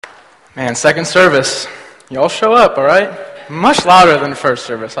Man, second service. Y'all show up, all right? Much louder than first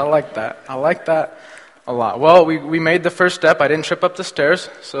service. I like that. I like that a lot. Well, we made the first step. I didn't trip up the stairs,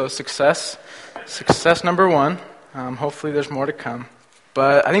 so success. Success number one. Hopefully there's more to come.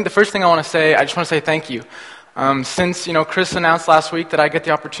 But I think the first thing I just want to say thank you. Since, Chris announced last week that I get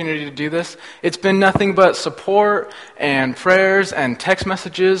the opportunity to do this, it's been nothing but support and prayers and text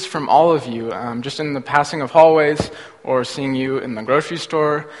messages from all of you, just in the passing of hallways or seeing you in the grocery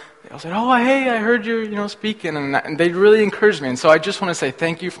store. They all said, oh, hey, I heard you, speaking, and they really encouraged me. And so I just want to say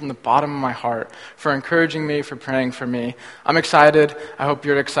thank you from the bottom of my heart for encouraging me, for praying for me. I'm excited. I hope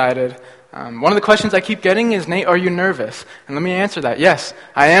you're excited. One of the questions I keep getting is, Nate, are you nervous? And let me answer that. Yes,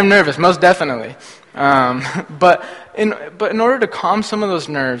 I am nervous, most definitely. But in order to calm some of those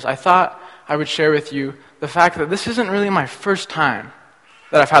nerves, I thought I would share with you the fact that this isn't really my first time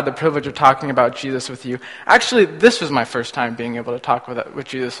that I've had the privilege of talking about Jesus with you. Actually, this was my first time being able to talk with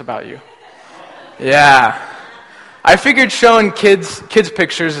Jesus about you. Yeah. I figured showing kids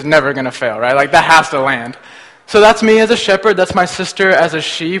pictures is never going to fail, right? Like, that has to land. So that's me as a shepherd. That's my sister as a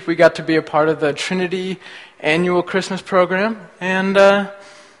sheep. We got to be a part of the Trinity annual Christmas program. And,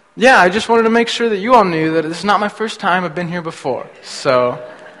 I just wanted to make sure that you all knew that this is not my first time. I've been here before. So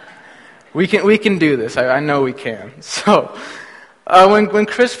we can do this. I know we can. So when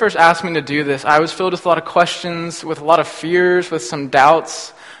Chris first asked me to do this, I was filled with a lot of questions, with a lot of fears, with some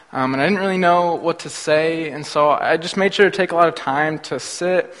doubts. And I didn't really know what to say. And so I just made sure to take a lot of time to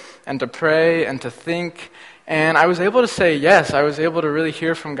sit and to pray and to think. And I was able to say yes. I was able to really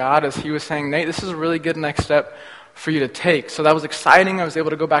hear from God as he was saying, Nate, this is a really good next step for you to take. So that was exciting. I was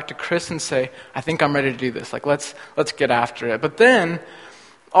able to go back to Chris and say, I think I'm ready to do this. Like, let's get after it. But then,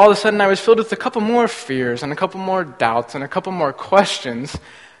 all of a sudden, I was filled with a couple more fears and a couple more doubts and a couple more questions.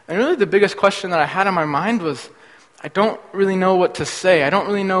 And really the biggest question that I had in my mind was, I don't really know what to say. I don't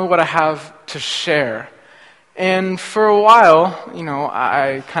really know what I have to share. And for a while,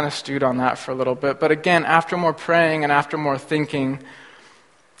 I kind of stewed on that for a little bit. But again, after more praying and after more thinking,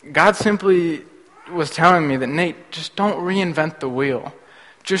 God simply was telling me that, Nate, just don't reinvent the wheel.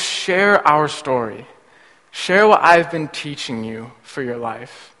 Just share our story. Share what I've been teaching you for your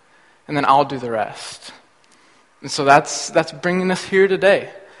life. And then I'll do the rest. And so that's bringing us here today.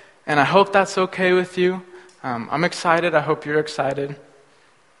 And I hope that's okay with you. I'm excited. I hope you're excited.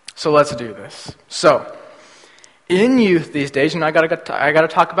 So let's do this. So, in youth these days, I got to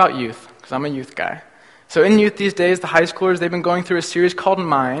talk about youth because I'm a youth guy. So in youth these days, the high schoolers, they've been going through a series called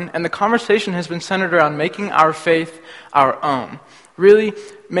Mine, and the conversation has been centered around making our faith our own. Really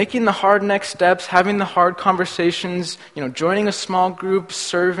making the hard next steps, having the hard conversations, joining a small group,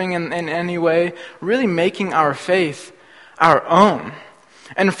 serving in any way, really making our faith our own.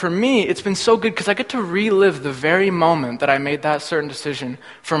 And for me, it's been so good because I get to relive the very moment that I made that certain decision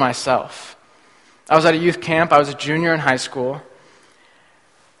for myself. I was at a youth camp. I was a junior in high school.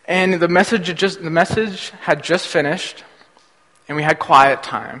 And the message had just finished, and we had quiet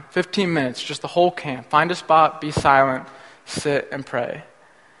time, 15 minutes, just the whole camp. Find a spot, be silent, sit and pray.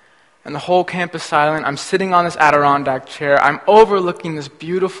 And the whole camp is silent. I'm sitting on this Adirondack chair. I'm overlooking this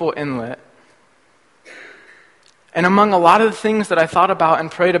beautiful inlet. And among a lot of the things that I thought about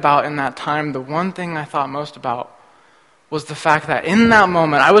and prayed about in that time, the one thing I thought most about was the fact that in that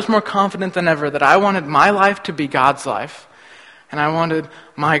moment, I was more confident than ever that I wanted my life to be God's life. And I wanted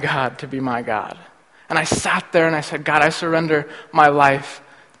my God to be my God. And I sat there and I said, God, I surrender my life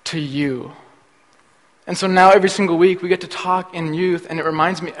to you. And so now every single week we get to talk in youth, and it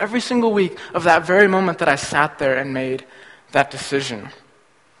reminds me every single week of that very moment that I sat there and made that decision.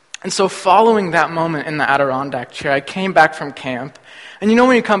 And so following that moment in the Adirondack chair, I came back from camp. And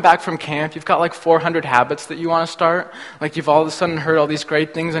when you come back from camp, you've got like 400 habits that you want to start. Like you've all of a sudden heard all these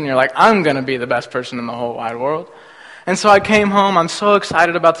great things and you're like, I'm going to be the best person in the whole wide world. And so I came home. I'm so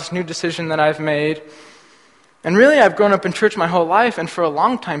excited about this new decision that I've made. And really, I've grown up in church my whole life, and for a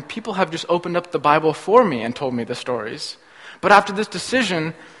long time, people have just opened up the Bible for me and told me the stories. But after this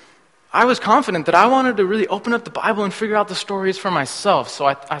decision, I was confident that I wanted to really open up the Bible and figure out the stories for myself. So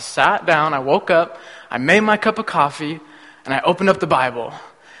I sat down, I woke up, I made my cup of coffee, and I opened up the Bible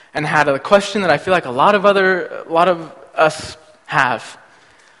and had a question that I feel like a lot of us have.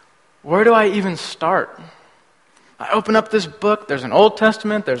 Where do I even start? I open up this book, there's an Old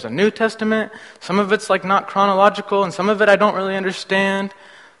Testament, there's a New Testament. Some of it's like not chronological, and some of it I don't really understand.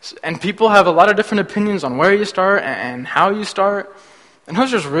 And people have a lot of different opinions on where you start and how you start. And I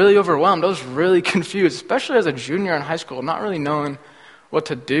was just really overwhelmed. I was really confused, especially as a junior in high school, not really knowing what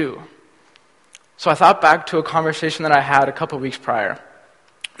to do. So I thought back to a conversation that I had a couple weeks prior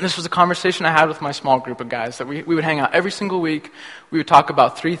This was a conversation I had with my small group of guys that we would hang out every single week. We would talk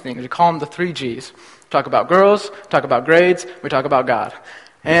about three things. We call them the 3 Gs. Talk about girls, talk about grades, we talk about God.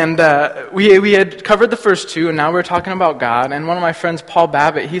 And we had covered the first two, and now we're talking about God. And one of my friends, Paul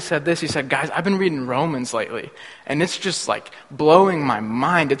Babbitt, he said this. He said, guys, I've been reading Romans lately, and it's just like blowing my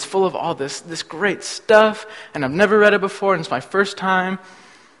mind. It's full of all this great stuff, and I've never read it before, and it's my first time.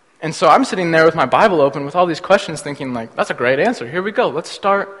 And so I'm sitting there with my Bible open with all these questions thinking, like, that's a great answer. Here we go. Let's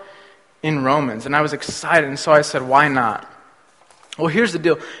start in Romans. And I was excited, and so I said, why not? Well, here's the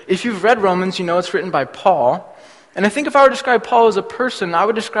deal. If you've read Romans, you know it's written by Paul. And I think if I were to describe Paul as a person, I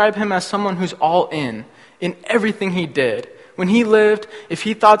would describe him as someone who's all in everything he did. When he lived, if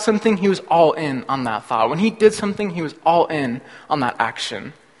he thought something, he was all in on that thought. When he did something, he was all in on that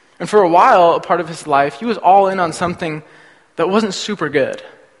action. And for a while, a part of his life, he was all in on something that wasn't super good.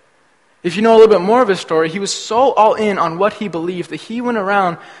 If you know a little bit more of his story, he was so all in on what he believed that he went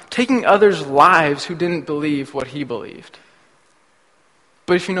around taking others' lives who didn't believe what he believed.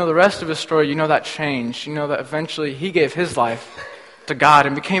 But if you know the rest of his story, you know that changed. You know that eventually he gave his life to God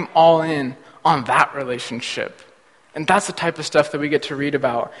and became all in on that relationship. And that's the type of stuff that we get to read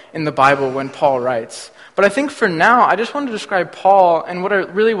about in the Bible when Paul writes. But I think for now, I just want to describe Paul and what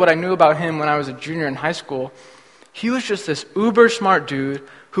I knew about him when I was a junior in high school. He was just this uber smart dude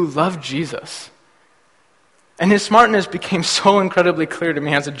who loved Jesus. And his smartness became so incredibly clear to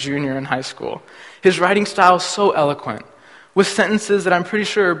me as a junior in high school. His writing style is so eloquent, with sentences that I'm pretty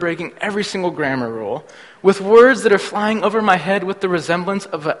sure are breaking every single grammar rule, with words that are flying over my head with the resemblance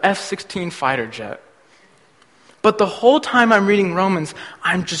of an F-16 fighter jet. But the whole time I'm reading Romans,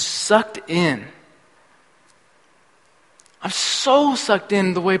 I'm just sucked in. I'm so sucked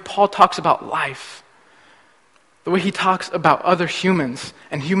in the way Paul talks about life, the way he talks about other humans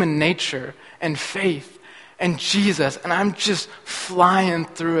and human nature and faith and Jesus, and I'm just flying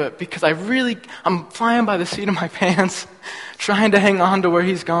through it because I'm flying by the seat of my pants, trying to hang on to where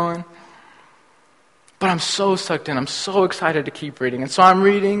he's going. But I'm so sucked in. I'm so excited to keep reading. And so I'm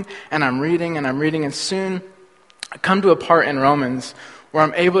reading, and I'm reading, and I'm reading, and soon I come to a part in Romans where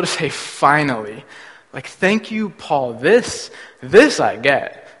I'm able to say, finally, like, thank you, Paul. This I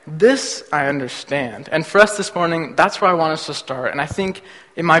get. This I understand. And for us this morning, that's where I want us to start. And I think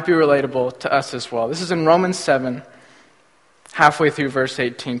it might be relatable to us as well. This is in Romans 7, halfway through verse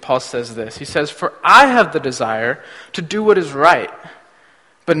 18. Paul says this. He says, "For I have the desire to do what is right,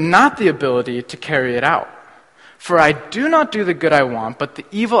 but not the ability to carry it out. For I do not do the good I want, but the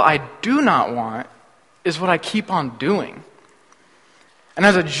evil I do not want is what I keep on doing." And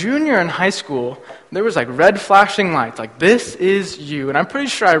as a junior in high school, there was like red flashing lights, like, this is you. And I'm pretty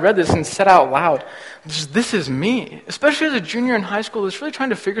sure I read this and said out loud, this is me. Especially as a junior in high school, it's really trying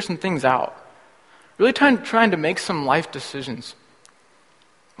to figure some things out. Really trying to make some life decisions.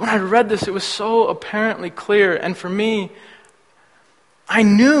 When I read this, it was so apparently clear. And for me, I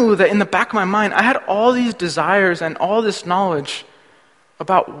knew that in the back of my mind, I had all these desires and all this knowledge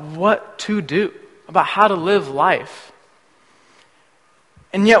about what to do, about how to live life.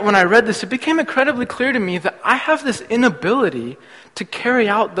 And yet when I read this, it became incredibly clear to me that I have this inability to carry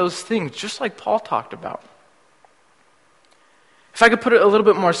out those things, just like Paul talked about. If I could put it a little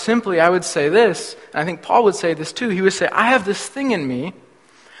bit more simply, I would say this, and I think Paul would say this too. He would say, I have this thing in me,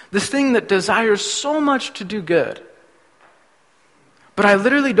 this thing that desires so much to do good, but I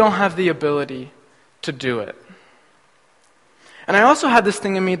literally don't have the ability to do it. And I also have this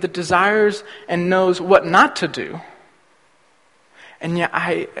thing in me that desires and knows what not to do. And yet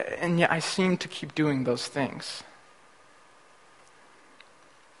I seem to keep doing those things.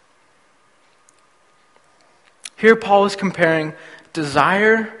 Here Paul is comparing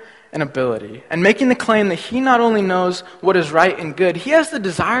desire and ability and making the claim that he not only knows what is right and good, he has the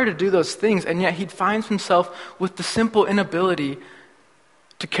desire to do those things, and yet he finds himself with the simple inability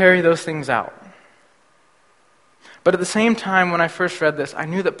to carry those things out. But at the same time, when I first read this, I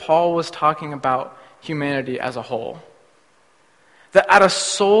knew that Paul was talking about humanity as a whole. That at a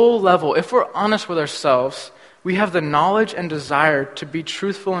soul level, if we're honest with ourselves, we have the knowledge and desire to be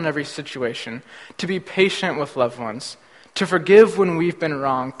truthful in every situation, to be patient with loved ones, to forgive when we've been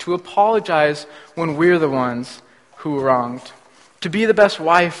wronged, to apologize when we're the ones who wronged, to be the best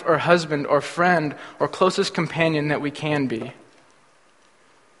wife or husband or friend or closest companion that we can be.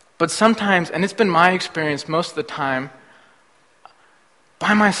 But sometimes, and it's been my experience most of the time,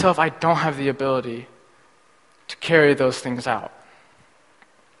 by myself I don't have the ability to carry those things out.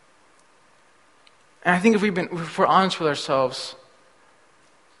 And I think if we're honest with ourselves,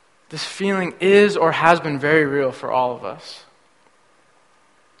 this feeling is or has been very real for all of us.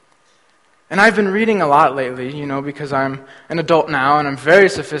 And I've been reading a lot lately, because I'm an adult now and I'm very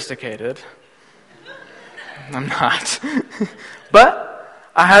sophisticated. I'm not.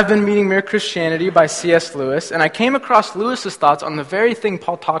 But I have been reading Mere Christianity by C.S. Lewis, and I came across Lewis's thoughts on the very thing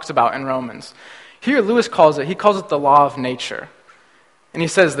Paul talks about in Romans. Here Lewis calls it the law of nature. And he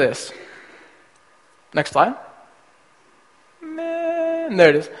says this. Next slide. And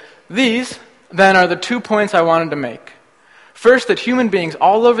there it is. These, then, are the 2 points I wanted to make. First, that human beings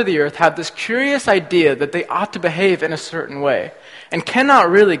all over the earth have this curious idea that they ought to behave in a certain way and cannot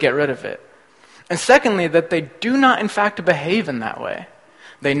really get rid of it. And secondly, that they do not in fact behave in that way.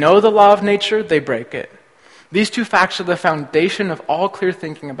 They know the law of nature, they break it. These two facts are the foundation of all clear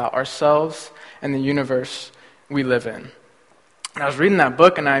thinking about ourselves and the universe we live in. And I was reading that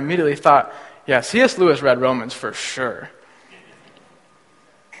book and I immediately thought, yeah, C.S. Lewis read Romans for sure.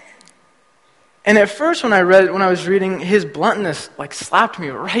 And at first when I was reading, his bluntness slapped me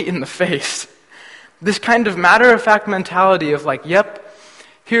right in the face. This kind of matter-of-fact mentality of yep,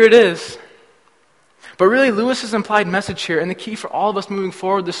 here it is. But really, Lewis's implied message here, and the key for all of us moving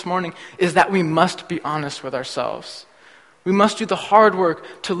forward this morning, is that we must be honest with ourselves. We must do the hard work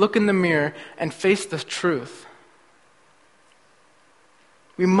to look in the mirror and face the truth.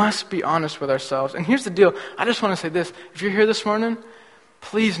 We must be honest with ourselves. And here's the deal. I just want to say this. If you're here this morning,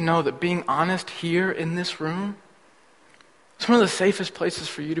 please know that being honest here in this room is one of the safest places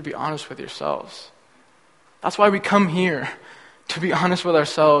for you to be honest with yourselves. That's why we come here, to be honest with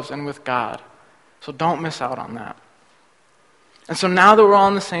ourselves and with God. So don't miss out on that. And so now that we're all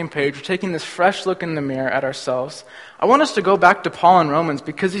on the same page, we're taking this fresh look in the mirror at ourselves, I want us to go back to Paul in Romans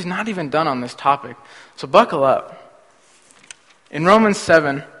because he's not even done on this topic. So buckle up. In Romans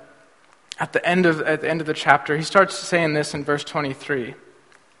 7, at the end of the chapter, he starts saying this in verse 23.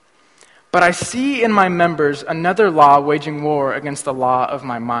 But I see in my members another law waging war against the law of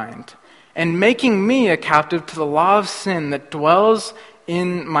my mind, and making me a captive to the law of sin that dwells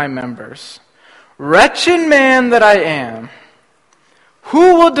in my members. Wretched man that I am,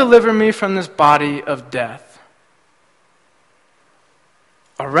 who will deliver me from this body of death?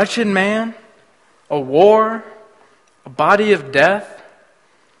 A wretched man? A war? A body of death?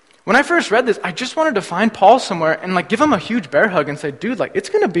 When I first read this, I just wanted to find Paul somewhere and give him a huge bear hug and say, dude, it's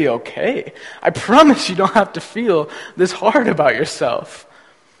going to be okay. I promise you don't have to feel this hard about yourself.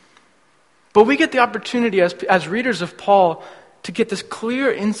 But we get the opportunity as readers of Paul to get this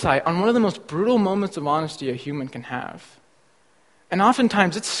clear insight on one of the most brutal moments of honesty a human can have. And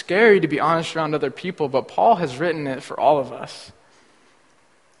oftentimes it's scary to be honest around other people, but Paul has written it for all of us.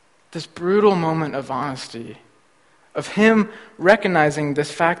 This brutal moment of honesty, of him recognizing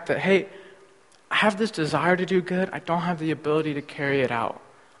this fact that, hey, I have this desire to do good, I don't have the ability to carry it out.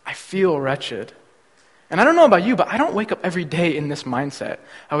 I feel wretched. And I don't know about you, but I don't wake up every day in this mindset.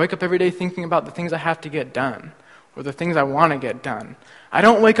 I wake up every day thinking about the things I have to get done, or the things I want to get done. I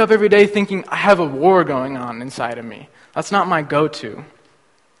don't wake up every day thinking I have a war going on inside of me. That's not my go-to.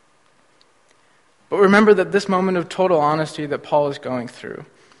 But remember that this moment of total honesty that Paul is going through,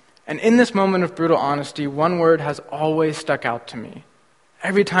 and in this moment of brutal honesty, one word has always stuck out to me.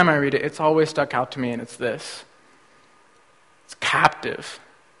 Every time I read it, it's always stuck out to me, and it's this. It's captive.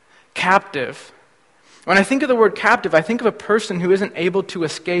 Captive. When I think of the word captive, I think of a person who isn't able to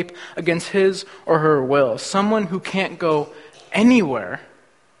escape against his or her will. Someone who can't go anywhere.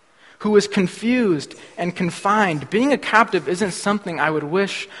 Who is confused and confined. Being a captive isn't something I would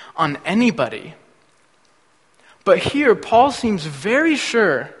wish on anybody. But here, Paul seems very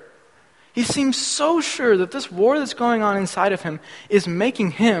sure. He seems so sure that this war that's going on inside of him is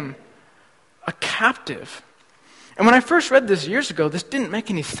making him a captive. And when I first read this years ago, this didn't make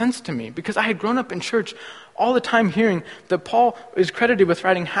any sense to me because I had grown up in church all the time hearing that Paul is credited with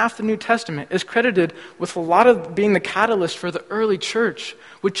writing half the New Testament, is credited with a lot of being the catalyst for the early church,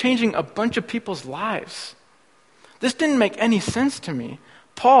 with changing a bunch of people's lives. This didn't make any sense to me.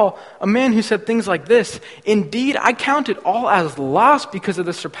 Paul, a man who said things like this, "Indeed, I count it all as loss because of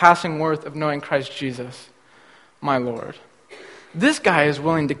the surpassing worth of knowing Christ Jesus, my Lord." This guy is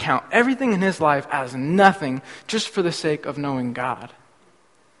willing to count everything in his life as nothing just for the sake of knowing God.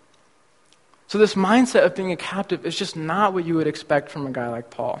 So this mindset of being a captive is just not what you would expect from a guy like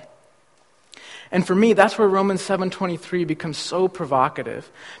Paul. And for me, that's where Romans 7:23 becomes so provocative.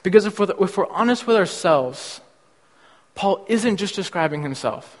 Because if we're honest with ourselves, Paul isn't just describing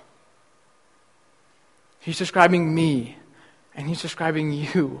himself. He's describing me, and he's describing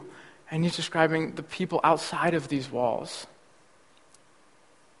you, and he's describing the people outside of these walls.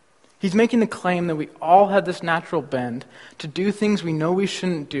 He's making the claim that we all have this natural bend to do things we know we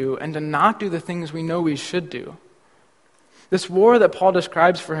shouldn't do and to not do the things we know we should do. This war that Paul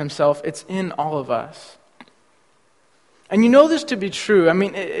describes for himself, it's in all of us. And you know this to be true. I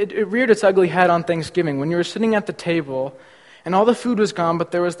mean, it reared its ugly head on Thanksgiving when you were sitting at the table and all the food was gone,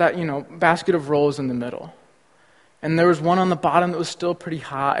 but there was that, basket of rolls in the middle. And there was one on the bottom that was still pretty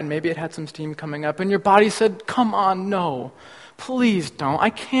hot, and maybe it had some steam coming up, and your body said, come on, no, please don't. I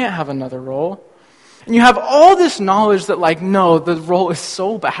can't have another roll. And you have all this knowledge that, no, the roll is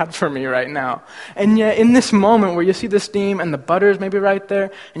so bad for me right now. And yet, in this moment where you see the steam and the butter is maybe right there,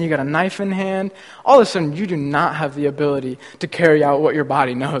 and you got a knife in hand, all of a sudden you do not have the ability to carry out what your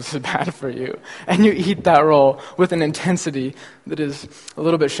body knows is bad for you. And you eat that roll with an intensity that is a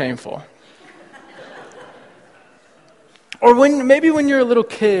little bit shameful. Or maybe when you're a little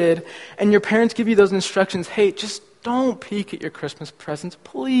kid and your parents give you those instructions, hey, just don't peek at your Christmas presents,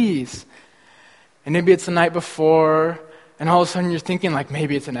 please. And maybe it's the night before, and all of a sudden you're thinking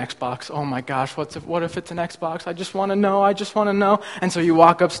maybe it's an Xbox. Oh my gosh, what if it's an Xbox? I just want to know. And so you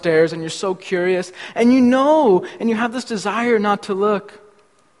walk upstairs and you're so curious, and and you have this desire not to look.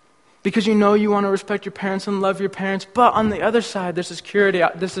 Because you want to respect your parents and love your parents, but on the other side, there's this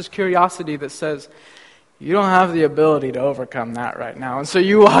curiosity that says, you don't have the ability to overcome that right now. And so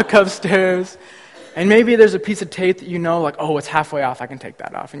you walk upstairs, and maybe there's a piece of tape that oh, it's halfway off, I can take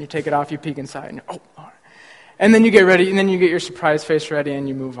that off. And you take it off, you peek inside, and you're, oh, all right. And then you get ready, and then you get your surprise face ready, and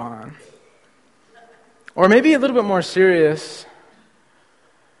you move on. Or maybe a little bit more serious,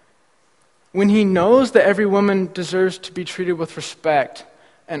 when he knows that every woman deserves to be treated with respect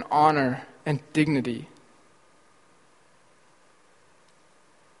and honor and dignity.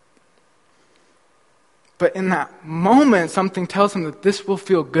 But in that moment, something tells him that this will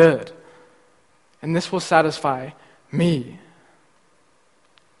feel good. And this will satisfy me.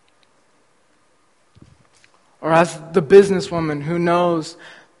 Or as the businesswoman who knows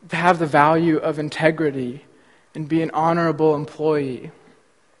to have the value of integrity and be an honorable employee.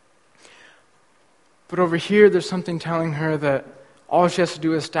 But over here, there's something telling her that all she has to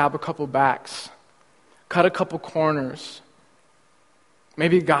do is stab a couple backs, cut a couple corners,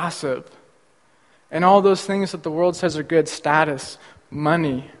 maybe gossip, and all those things that the world says are good: status,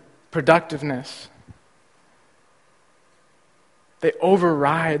 money, productiveness. They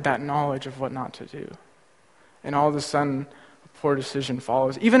override that knowledge of what not to do. And all of a sudden, a poor decision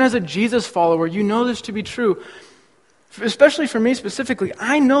follows. Even as a Jesus follower, you know this to be true. Especially for me specifically,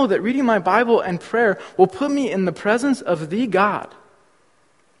 I know that reading my Bible and prayer will put me in the presence of the God.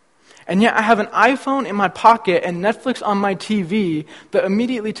 And yet I have an iPhone in my pocket and Netflix on my TV that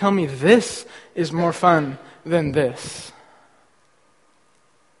immediately tell me this is more fun than this.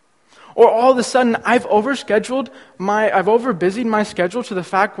 Or all of a sudden, I've overbusied my schedule to the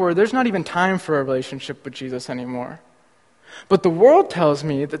fact where there's not even time for a relationship with Jesus anymore. But the world tells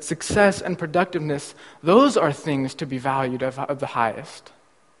me that success and productiveness, those are things to be valued of the highest.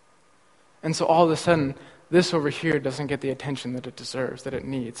 And so all of a sudden, this over here doesn't get the attention that it deserves, that it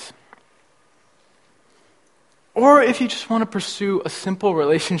needs. Or if you just want to pursue a simple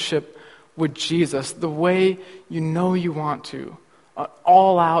relationship with Jesus, the way you know you want to, an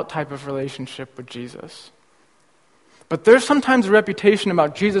all-out type of relationship with Jesus. But there's sometimes a reputation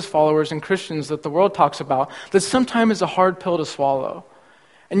about Jesus followers and Christians that the world talks about that sometimes is a hard pill to swallow.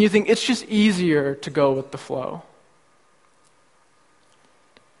 And you think it's just easier to go with the flow.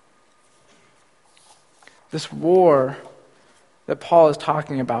 This war that Paul is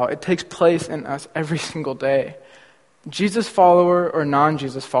talking about, it takes place in us every single day. Jesus follower or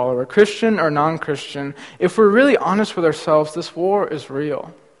non-Jesus follower, Christian or non-Christian, if we're really honest with ourselves, this war is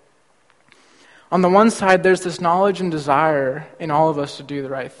real. On the one side, there's this knowledge and desire in all of us to do the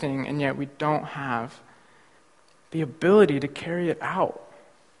right thing, and yet we don't have the ability to carry it out.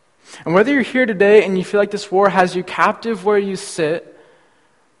 And whether you're here today and you feel like this war has you captive where you sit,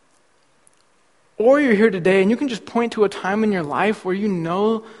 or you're here today and you can just point to a time in your life where you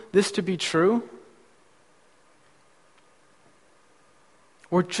know this to be true,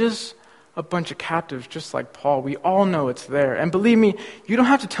 we're just a bunch of captives, just like Paul. We all know it's there. And believe me, you don't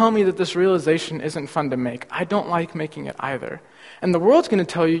have to tell me that this realization isn't fun to make. I don't like making it either. And the world's going to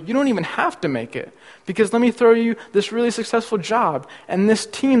tell you, you don't even have to make it. Because let me throw you this really successful job, and this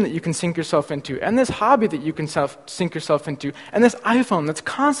team that you can sink yourself into, and this hobby that you can sink yourself into, and this iPhone that's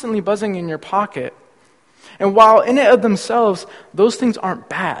constantly buzzing in your pocket. And while in it of themselves, those things aren't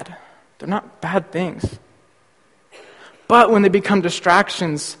bad. They're not bad things. But when they become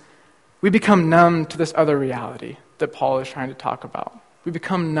distractions, we become numb to this other reality that Paul is trying to talk about. We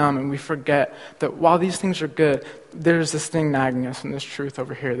become numb and we forget that while these things are good, there's this thing nagging us and this truth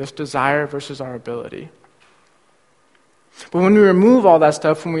over here, this desire versus our ability. But when we remove all that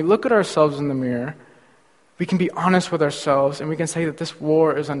stuff, when we look at ourselves in the mirror, we can be honest with ourselves and we can say that this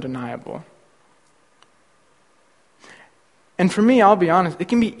war is undeniable. And for me, I'll be honest, it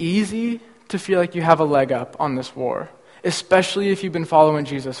can be easy to feel like you have a leg up on this war, especially if you've been following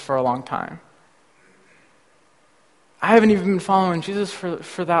Jesus for a long time. I haven't even been following Jesus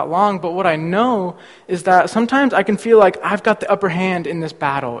for that long, but what I know is that sometimes I can feel like I've got the upper hand in this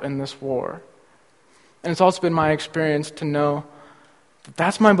battle, in this war. And it's also been my experience to know that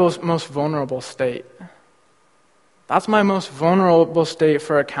that's my most vulnerable state. That's my most vulnerable state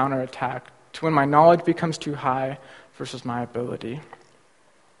for a counterattack, to when my knowledge becomes too high versus my ability.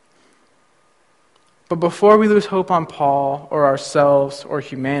 But before we lose hope on Paul or ourselves or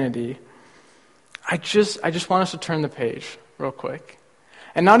humanity, I just want us to turn the page real quick.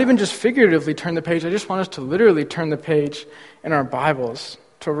 And not even just figuratively turn the page, I just want us to literally turn the page in our Bibles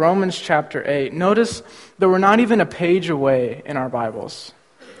to Romans chapter 8. Notice that we're not even a page away in our Bibles.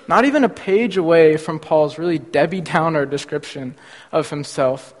 Not even a page away from Paul's really Debbie Downer description of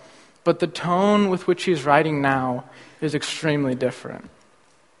himself. But the tone with which he's writing now is extremely different.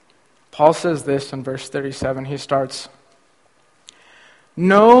 Paul says this in verse 37. He starts,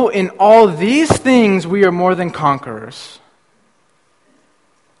 "No, in all these things we are more than conquerors."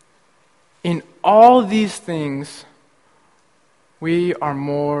 In all these things we are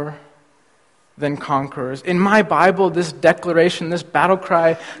more than conquerors. In my Bible, this declaration, this battle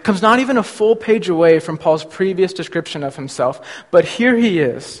cry, comes not even a full page away from Paul's previous description of himself. But here he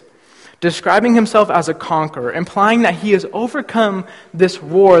is, describing himself as a conqueror, implying that he has overcome this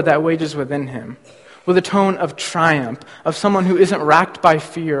war that wages within him, with a tone of triumph, of someone who isn't racked by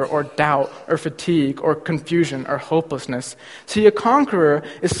fear or doubt or fatigue or confusion or hopelessness. See, a conqueror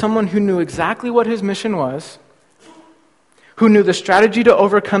is someone who knew exactly what his mission was, who knew the strategy to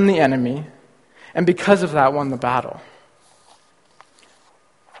overcome the enemy, and because of that won the battle.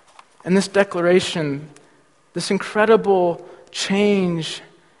 And this declaration, this incredible change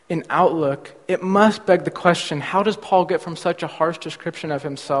in outlook, it must beg the question, how does Paul get from such a harsh description of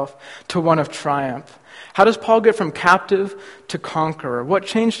himself to one of triumph? How does Paul get from captive to conqueror? What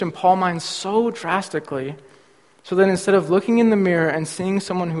changed in Paul's mind so drastically so that instead of looking in the mirror and seeing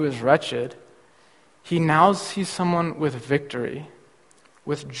someone who is wretched, he now sees someone with victory,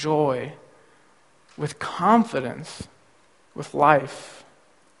 with joy, with confidence, with life?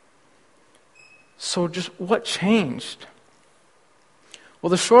 So just what changed? Well,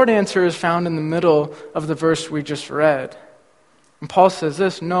 the short answer is found in the middle of the verse we just read. And Paul says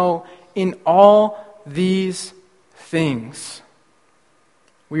this, "No, in all these things,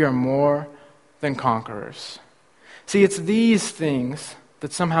 we are more than conquerors." See, it's these things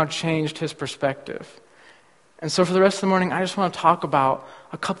that somehow changed his perspective. And so for the rest of the morning, I just want to talk about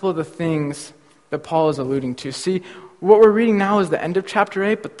a couple of the things that Paul is alluding to. See, what we're reading now is the end of chapter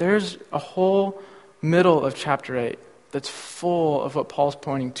 8, but there's a whole middle of chapter 8 that's full of what Paul's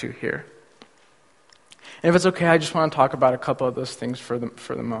pointing to here. And if it's okay, I just want to talk about a couple of those things for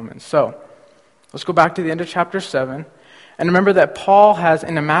the moment. So, let's go back to the end of chapter 7. And remember that Paul has,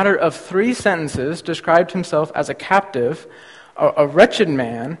 in a matter of 3 sentences, described himself as a captive, a wretched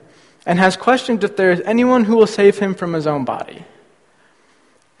man, and has questioned if there is anyone who will save him from his own body.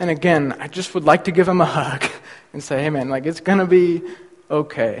 And again, I just would like to give him a hug and say, hey man, it's going to be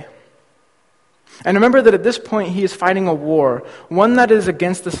okay. And remember that at this point he is fighting a war, one that is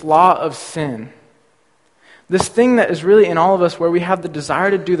against this law of sin. This thing that is really in all of us where we have the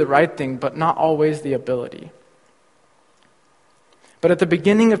desire to do the right thing, but not always the ability. But at the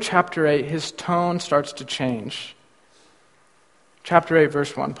beginning of chapter 8, his tone starts to change. Chapter 8,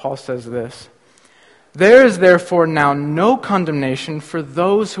 verse 1, Paul says this, "There is therefore now no condemnation for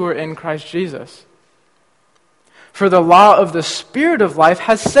those who are in Christ Jesus. For the law of the Spirit of life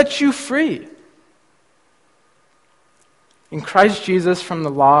has set you free in Christ Jesus from the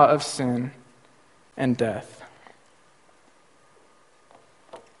law of sin and death."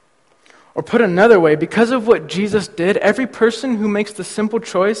 Or put another way, because of what Jesus did, every person who makes the simple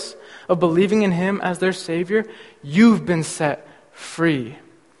choice of believing in him as their Savior, you've been set free.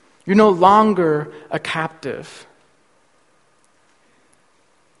 You're no longer a captive.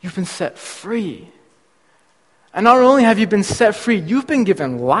 You've been set free. And not only have you been set free, you've been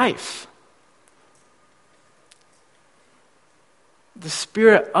given life. The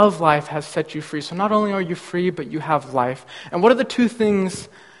Spirit of life has set you free. So not only are you free, but you have life. And what are the 2 things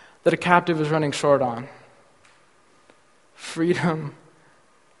that a captive is running short on? Freedom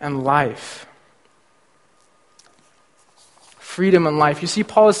and life. Freedom and life. You see,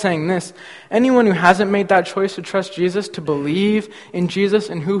 Paul is saying this. Anyone who hasn't made that choice to trust Jesus, to believe in Jesus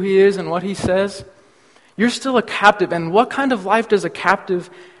and who he is and what he says, you're still a captive. And what kind of life does a captive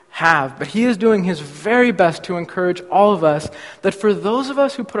have. But he is doing his very best to encourage all of us that for those of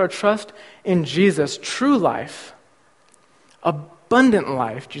us who put our trust in Jesus, true life, abundant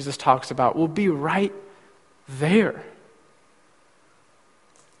life, Jesus talks about, will be right there.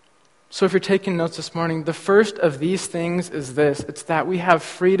 So if you're taking notes this morning, the first of these things is this. It's that we have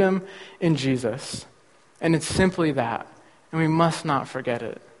freedom in Jesus. And it's simply that. And we must not forget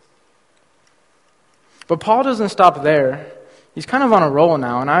it. But Paul doesn't stop there. He's kind of on a roll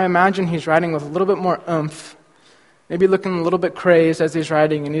now, and I imagine he's writing with a little bit more oomph, maybe looking a little bit crazed as he's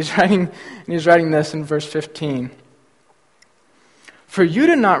writing, and he's writing this in verse 15. For you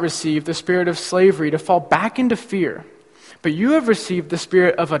did not receive the spirit of slavery to fall back into fear, but you have received the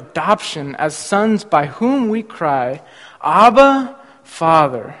spirit of adoption as sons by whom we cry, Abba,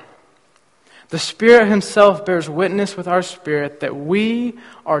 Father. The Spirit himself bears witness with our spirit that we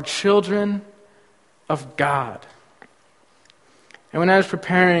are children of God. And when I was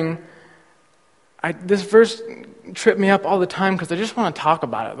preparing, this verse tripped me up all the time because I just want to talk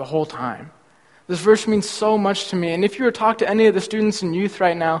about it the whole time. This verse means so much to me. And if you were to talk to any of the students and youth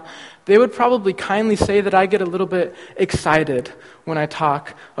right now, they would probably kindly say that I get a little bit excited when I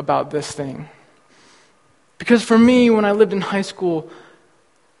talk about this thing. Because for me, when I lived in high school,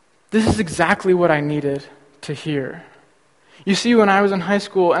 this is exactly what I needed to hear. You see, when I was in high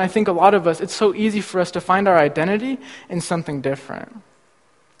school, and I think a lot of us, it's so easy for us to find our identity in something different.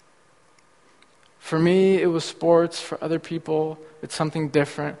 For me, it was sports. For other people, it's something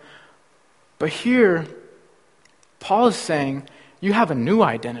different. But here, Paul is saying, you have a new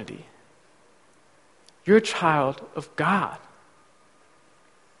identity. You're a child of God.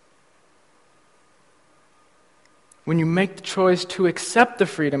 When you make the choice to accept the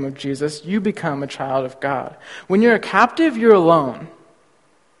freedom of Jesus, you become a child of God. When you're a captive, you're alone.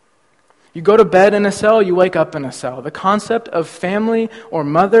 You go to bed in a cell, you wake up in a cell. The concept of family or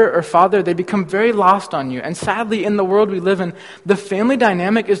mother or father, they become very lost on you. And sadly, in the world we live in, the family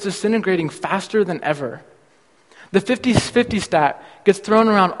dynamic is disintegrating faster than ever. The 50-50 stat gets thrown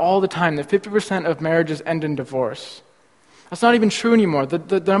around all the time, that 50% of marriages end in divorce. That's not even true anymore.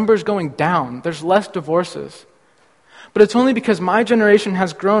 The number is going down. There's less divorces. But it's only because my generation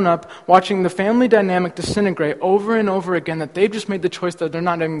has grown up watching the family dynamic disintegrate over and over again that they've just made the choice that they're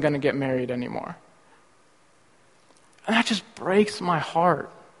not even going to get married anymore. And that just breaks my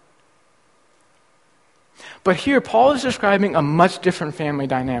heart. But here, Paul is describing a much different family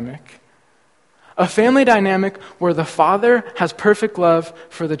dynamic. A family dynamic where the father has perfect love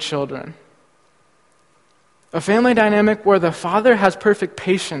for the children. A family dynamic where the father has perfect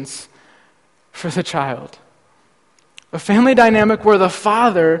patience for the child. A family dynamic where the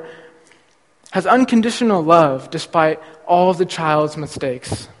father has unconditional love despite all of the child's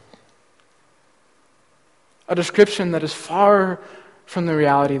mistakes. A description that is far from the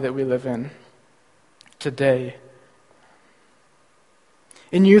reality that we live in today.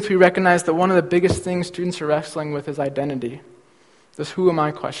 In youth, we recognize that one of the biggest things students are wrestling with is identity. This who am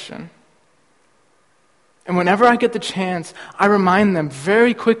I question. And whenever I get the chance, I remind them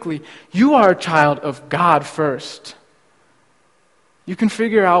very quickly, you are a child of God first. You can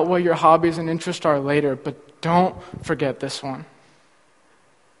figure out what your hobbies and interests are later, but don't forget this one.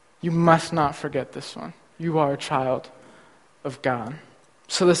 You must not forget this one. You are a child of God.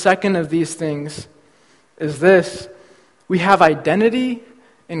 So the second of these things is this. We have identity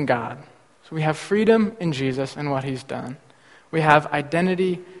in God. So we have freedom in Jesus and what he's done. We have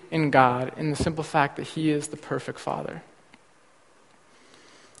identity in God in the simple fact that he is the perfect Father.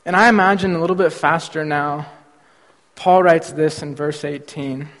 And I imagine a little bit faster now, Paul writes this in verse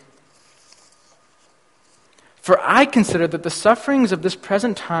 18. For I consider that the sufferings of this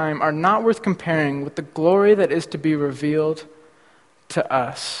present time are not worth comparing with the glory that is to be revealed to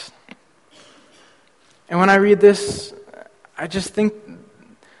us. And when I read this, I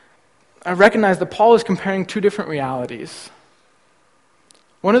recognize that Paul is comparing two different realities.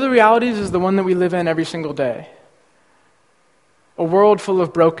 One of the realities is the one that we live in every single day. A world full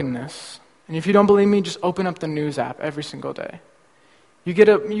of brokenness. And if you don't believe me, just open up the news app every single day. You get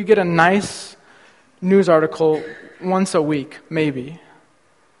a nice news article once a week, maybe.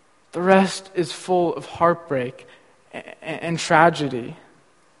 The rest is full of heartbreak and tragedy.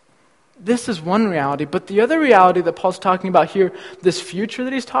 This is one reality, but the other reality that Paul's talking about here, this future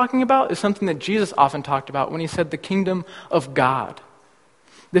that he's talking about, is something that Jesus often talked about when he said the kingdom of God.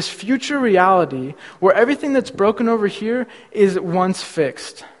 This future reality where everything that's broken over here is once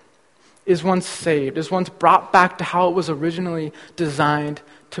fixed, is once saved, is once brought back to how it was originally designed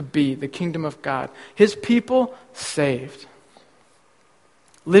to be, the kingdom of God. His people saved,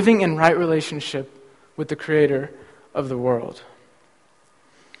 living in right relationship with the creator of the world.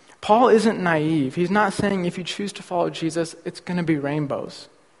 Paul isn't naive. He's not saying if you choose to follow Jesus, it's going to be rainbows.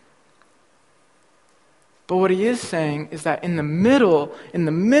 But what he is saying is that in the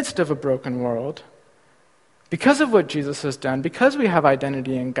midst of a broken world, because of what Jesus has done, because we have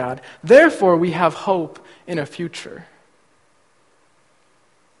identity in God, therefore we have hope in a future.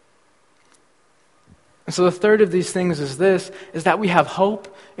 And so the third of these things is that we have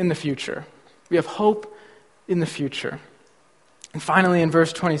hope in the future. We have hope in the future. And finally, in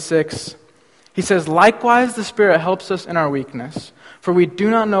verse 26, he says, "Likewise the Spirit helps us in our weakness, for we do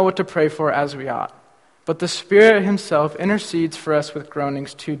not know what to pray for as we ought. But the Spirit himself intercedes for us with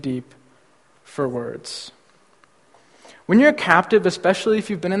groanings too deep for words." When you're captive, especially if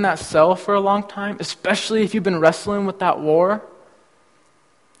you've been in that cell for a long time, especially if you've been wrestling with that war,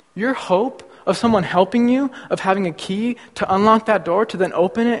 your hope of someone helping you, of having a key to unlock that door, to then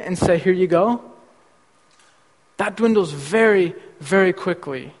open it and say, "Here you go," that dwindles very, very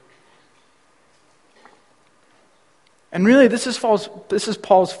quickly. And really, this is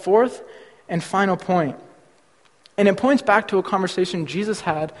Paul's fourth and final point. And it points back to a conversation Jesus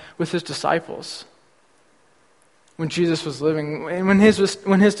had with his disciples when Jesus was living. And when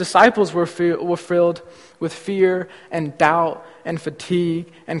his disciples were filled with fear and doubt and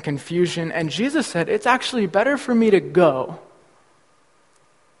fatigue and confusion. And Jesus said, "It's actually better for me to go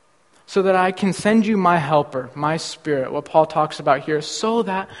so that I can send you my helper, my Spirit," what Paul talks about here, so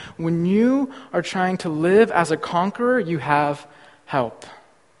that when you are trying to live as a conqueror, you have help.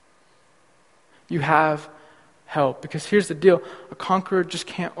 You have help. Because here's the deal, a conqueror just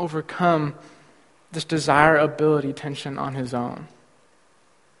can't overcome this desirability tension on his own.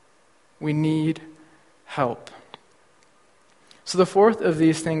 We need help. So the fourth of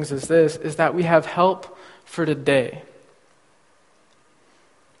these things is that we have help for today.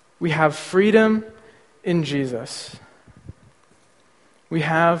 We have freedom in Jesus. We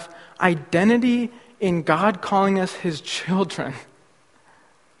have identity in God calling us his children.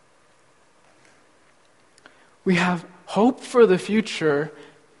 We have hope for the future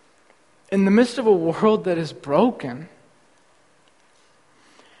in the midst of a world that is broken.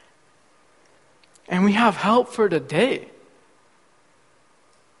 And we have help for today.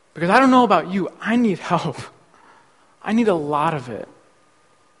 Because I don't know about you, I need help. I need a lot of it.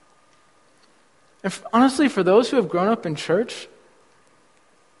 And honestly, for those who have grown up in church,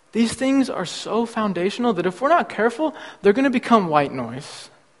 these things are so foundational that if we're not careful, they're going to become white noise.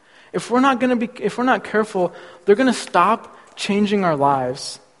 If we're not careful, they're going to stop changing our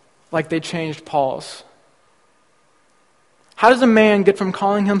lives like they changed Paul's. How does a man get from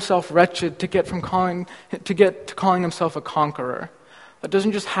calling himself wretched to get to calling himself a conqueror? That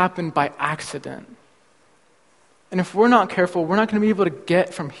doesn't just happen by accident. And if we're not careful, we're not going to be able to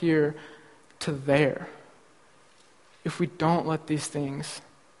get from here to there if we don't let these things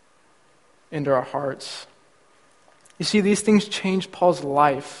into our hearts. You see, these things changed Paul's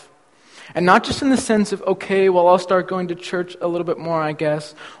life. And not just in the sense of, okay, well, I'll start going to church a little bit more, I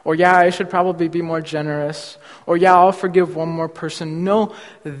guess. Or, yeah, I should probably be more generous. Or, yeah, I'll forgive one more person. No,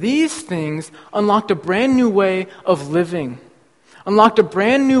 these things unlocked a brand new way of living. Unlocked a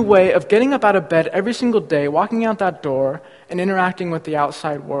brand new way of getting up out of bed every single day, walking out that door, and interacting with the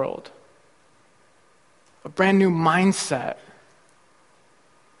outside world. A brand new mindset.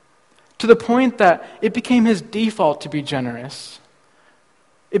 To the point that it became his default to be generous.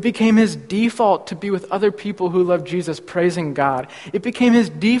 It became his default to be with other people who love Jesus, praising God. It became his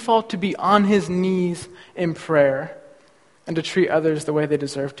default to be on his knees in prayer and to treat others the way they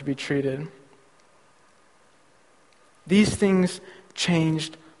deserve to be treated. These things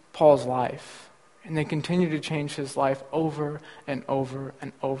changed Paul's life, and they continue to change his life over and over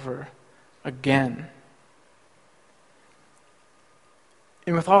and over again.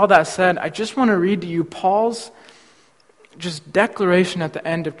 And with all that said, I just want to read to you Paul's just declaration at the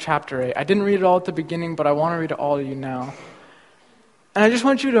end of chapter 8. I didn't read it all at the beginning, but I want to read it all to you now. And I just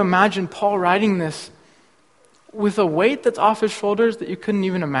want you to imagine Paul writing this with a weight that's off his shoulders that you couldn't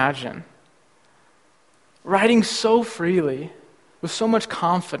even imagine. Writing so freely, with so much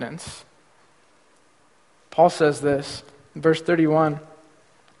confidence. Paul says this, in verse 31.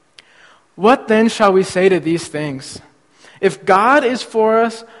 "What then shall we say to these things? If God is for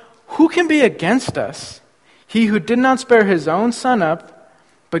us, who can be against us? He who did not spare his own son up,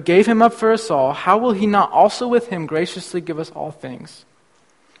 but gave him up for us all, how will he not also with him graciously give us all things?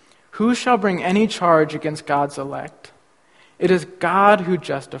 Who shall bring any charge against God's elect? It is God who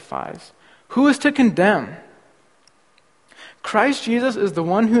justifies. Who is to condemn? Christ Jesus is the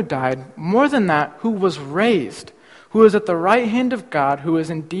one who died, more than that, who was raised, who is at the right hand of God, who is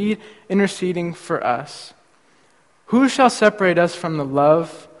indeed interceding for us. Who shall separate us from the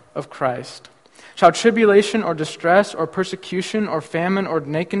love of Christ. Shall tribulation or distress or persecution or famine or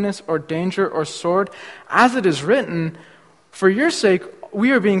nakedness or danger or sword, as it is written, for your sake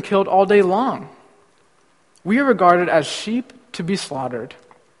we are being killed all day long. We are regarded as sheep to be slaughtered.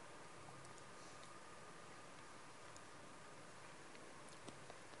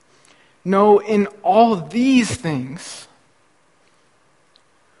 No, in all these things,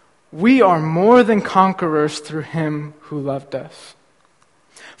 we are more than conquerors through him who loved us.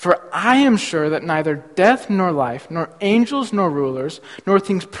 For I am sure that neither death nor life, nor angels nor rulers, nor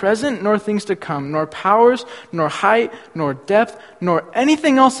things present nor things to come, nor powers, nor height, nor depth, nor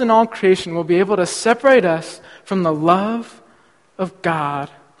anything else in all creation will be able to separate us from the love of God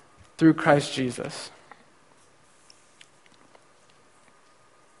through Christ Jesus.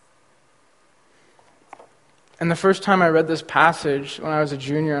 And the first time I read this passage when I was a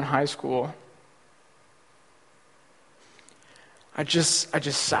junior in high school, I just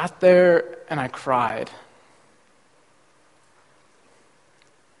sat there and I cried.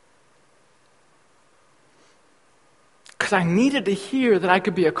 Because I needed to hear that I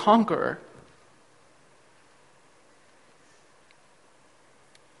could be a conqueror.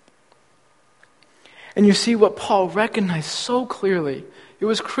 And you see what Paul recognized so clearly, it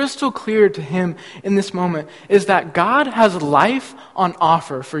was crystal clear to him in this moment, is that God has life on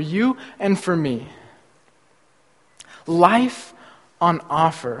offer for you and for me. Life on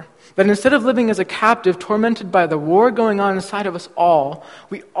offer. That instead of living as a captive, tormented by the war going on inside of us all,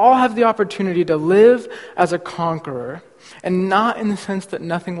 we all have the opportunity to live as a conqueror. And not in the sense that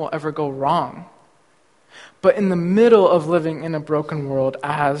nothing will ever go wrong, but in the middle of living in a broken world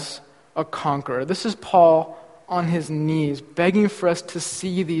as a conqueror. This is Paul on his knees, begging for us to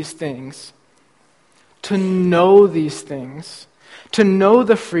see these things, to know these things, to know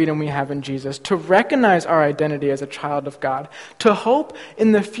the freedom we have in Jesus, to recognize our identity as a child of God, to hope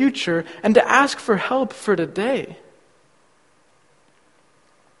in the future, and to ask for help for today.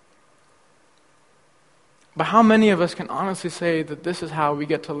 But how many of us can honestly say that this is how we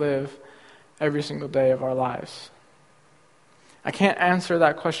get to live every single day of our lives? I can't answer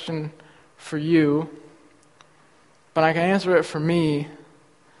that question for you, but I can answer it for me,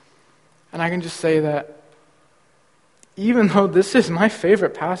 and I can just say that even though this is my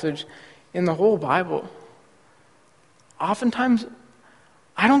favorite passage in the whole Bible, oftentimes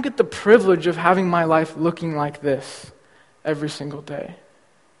I don't get the privilege of having my life looking like this every single day.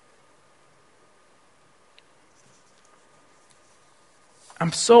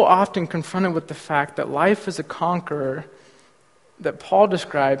 I'm so often confronted with the fact that life as a conqueror that Paul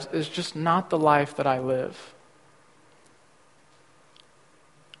describes is just not the life that I live.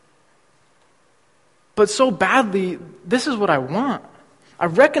 But so badly, this is what I want. I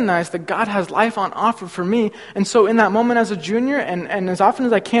recognize that God has life on offer for me, and so in that moment as a junior, and as often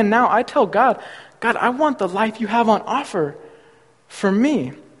as I can now, I tell God, God, I want the life you have on offer for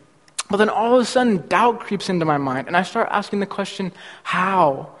me. But then all of a sudden, doubt creeps into my mind, and I start asking the question,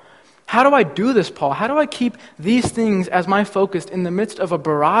 how? How do I do this, Paul? How do I keep these things as my focus in the midst of a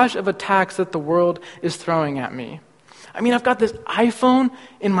barrage of attacks that the world is throwing at me? I mean, I've got this iPhone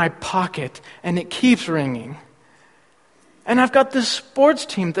in my pocket, and it keeps ringing. And I've got this sports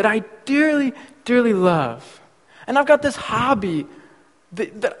team that I dearly, dearly love. And I've got this hobby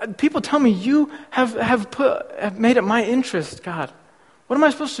that people tell me you have made it my interest, God. What am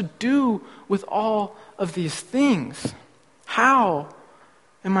I supposed to do with all of these things? How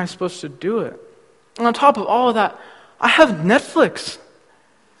am I supposed to do it? And on top of all of that, I have Netflix.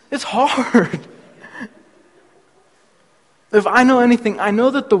 It's hard. If I know anything, I know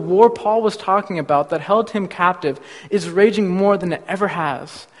that the war Paul was talking about that held him captive is raging more than it ever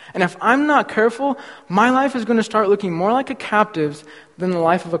has. And if I'm not careful, my life is going to start looking more like a captive's than the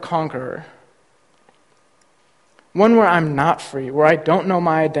life of a conqueror. One where I'm not free, where I don't know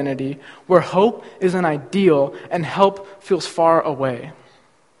my identity, where hope is an ideal and help feels far away.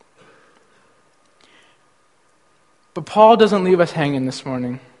 But Paul doesn't leave us hanging this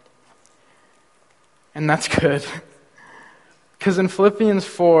morning. And that's good. Because in Philippians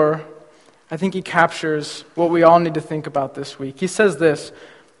 4, I think he captures what we all need to think about this week. He says this,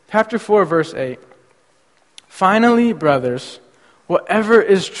 chapter 4, verse 8. Finally, brothers, whatever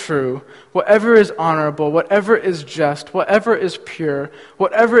is true, whatever is honorable, whatever is just, whatever is pure,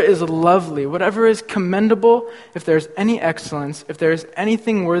 whatever is lovely, whatever is commendable, if there is any excellence, if there is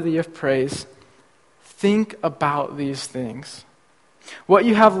anything worthy of praise, think about these things. What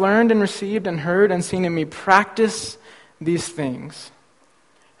you have learned and received and heard and seen in me, practice these things,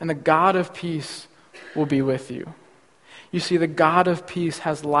 and the God of peace will be with you. You see, the God of peace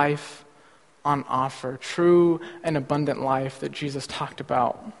has life on offer, true and abundant life that Jesus talked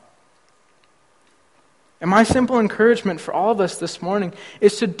about. And my simple encouragement for all of us this morning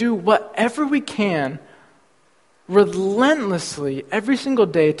is to do whatever we can relentlessly every single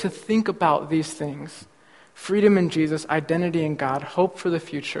day to think about these things. Freedom in Jesus, identity in God, hope for the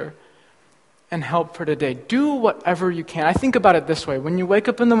future, and help for today. Do whatever you can. I think about it this way. When you wake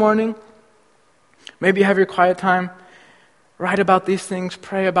up in the morning, maybe you have your quiet time, write about these things,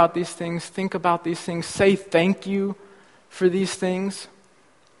 pray about these things, think about these things, say thank you for these things.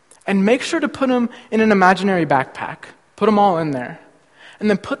 And make sure to put them in an imaginary backpack. Put them all in there. And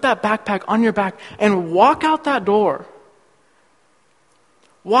then put that backpack on your back and walk out that door.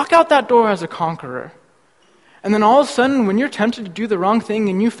 Walk out that door as a conqueror. And then all of a sudden, when you're tempted to do the wrong thing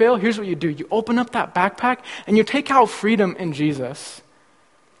and you fail, here's what you do. You open up that backpack and you take out freedom in Jesus.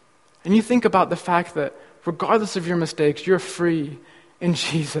 And you think about the fact that regardless of your mistakes, you're free in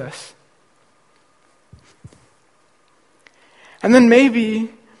Jesus. And then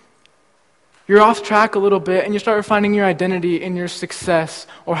maybe you're off track a little bit and you start finding your identity in your success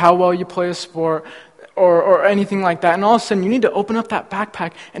or how well you play a sport or anything like that. And all of a sudden, you need to open up that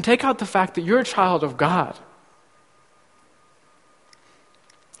backpack and take out the fact that you're a child of God.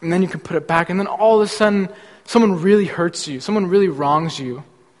 And then you can put it back. And then all of a sudden, someone really hurts you. Someone really wrongs you.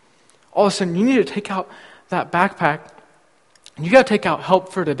 All of a sudden, you need to take out that backpack. And you got to take out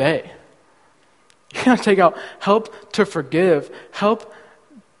help for today. You got to take out help to forgive. Help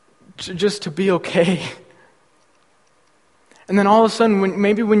just to be okay. And then all of a sudden,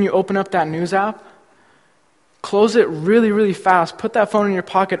 when you open up that news app, close it really, really fast. Put that phone in your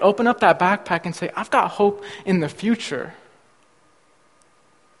pocket. Open up that backpack and say, I've got hope in the future.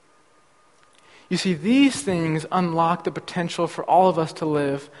 You see, these things unlock the potential for all of us to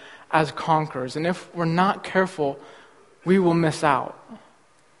live as conquerors. And if we're not careful, we will miss out.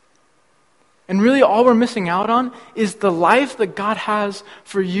 And really all we're missing out on is the life that God has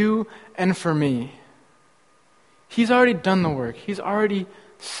for you and for me. He's already done the work. He's already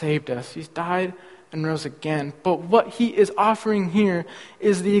saved us. He's died and rose again. But what he is offering here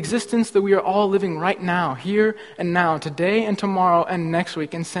is the existence that we are all living right now, here and now, today and tomorrow and next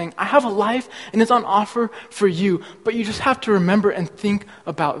week, and saying, I have a life and it's on offer for you, but you just have to remember and think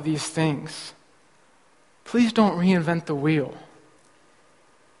about these things. Please don't reinvent the wheel.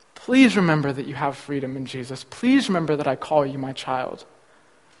 Please remember that you have freedom in Jesus. Please remember that I call you my child.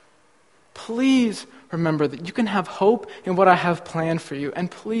 Please remember that you can have hope in what I have planned for you. And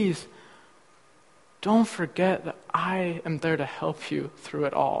please, don't forget that I am there to help you through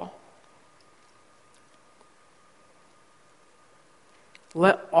it all.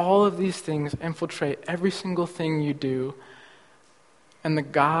 Let all of these things infiltrate every single thing you do, and the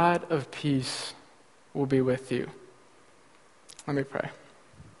God of peace will be with you. Let me pray.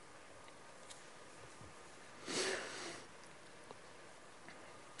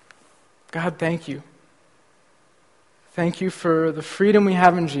 God, thank you. Thank you for the freedom we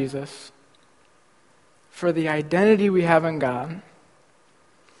have in Jesus, for the identity we have in God,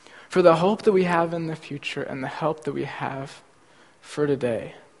 for the hope that we have in the future, and the help that we have for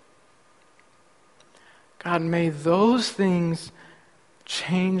today. God, may those things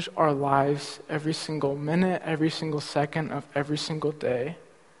change our lives every single minute, every single second of every single day.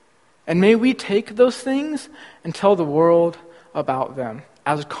 And may we take those things and tell the world about them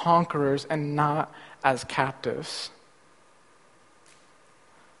as conquerors and not as captives.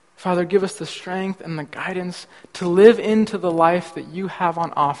 Father, give us the strength and the guidance to live into the life that you have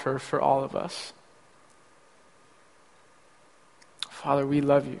on offer for all of us. Father, we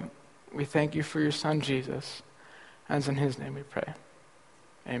love you. We thank you for your Son, Jesus. And it's in his name we pray.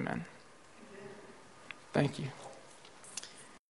 Amen. Thank you.